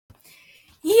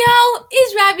Yo,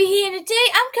 it's Robbie here, and today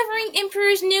I'm covering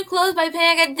Emperor's New Clothes by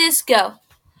Panic at Disco.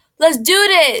 Let's do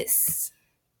this!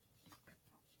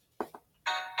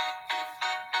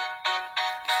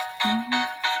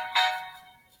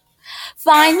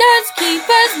 Finders,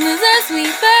 keepers, losers,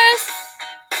 sweepers.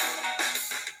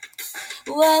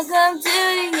 Welcome to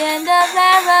the end of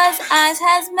eras. Ice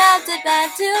has melted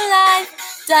back to life.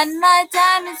 Done my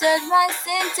time and served my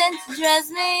sentence. Dress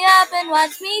me up and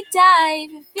watch me die.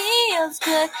 If it feels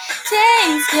good,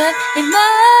 tastes good, it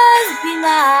must be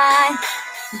mine.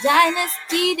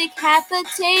 Dynasty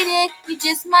decapitated. You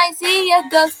just might see a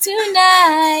ghost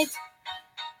tonight.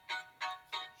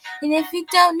 And if you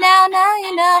don't now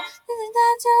you know. This is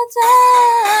not your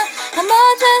time. I'm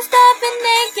all dressed up and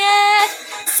naked.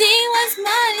 See what's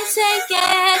mine and take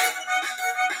it.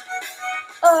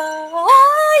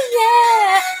 Oh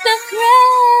yeah, the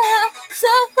crowd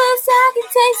so close I can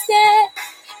taste it.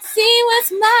 See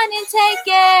what's mine and take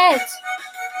it.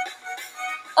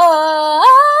 Oh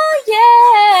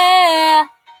yeah.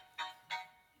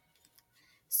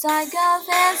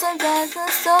 Psychopaths are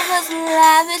reckless, sofas,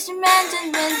 lavish mansions,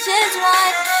 vintage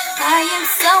wine. I am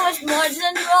so much more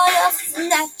than royal.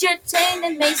 Snatch your chain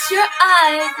and makes your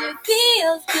eyes. It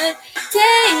feels good,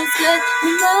 tastes good,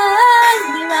 you must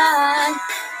be mine.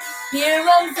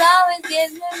 Heroes always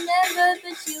get remembered,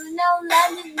 but you know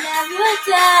legends never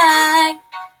die.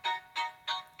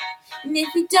 And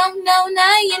if you don't know,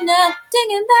 now you know.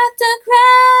 Taking back the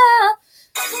crowd.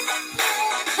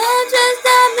 All dressed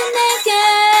up and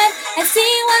naked. I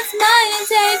see what's mine and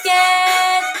take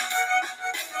it.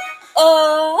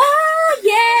 Oh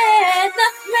yeah, the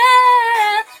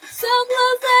crowd so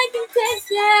close I can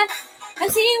taste it. I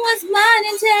see what's mine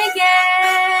and take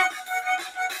it.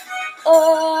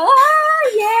 Oh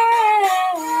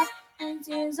yeah. And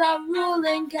tears are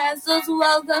ruling castles.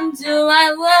 Welcome to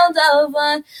my world of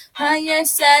fun. Fire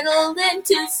settled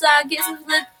into sockets.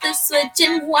 Flip the switch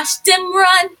and watch them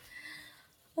run.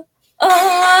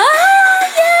 Oh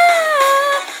yeah.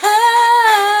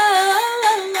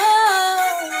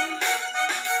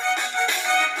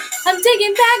 I'm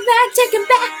taking back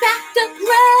the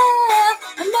ground.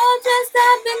 I'm all dressed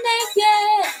up and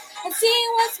naked. I see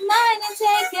what's mine and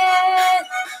take it.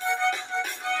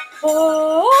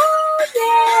 Oh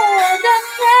yeah, the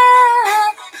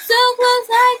crowd so close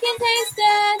I can taste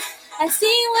it. I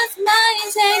see what's mine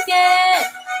and take it.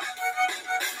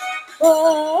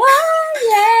 Oh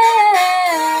yeah.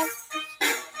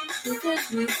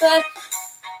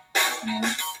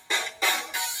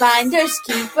 Finders,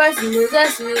 keepers,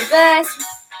 losers, sweepers.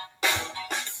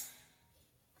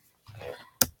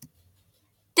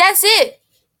 That's it.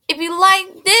 If you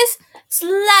like this,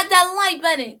 slap that like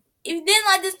button. If you didn't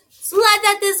like this, slap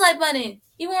that dislike button.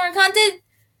 You want more content?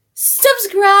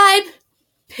 Subscribe.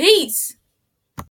 Peace.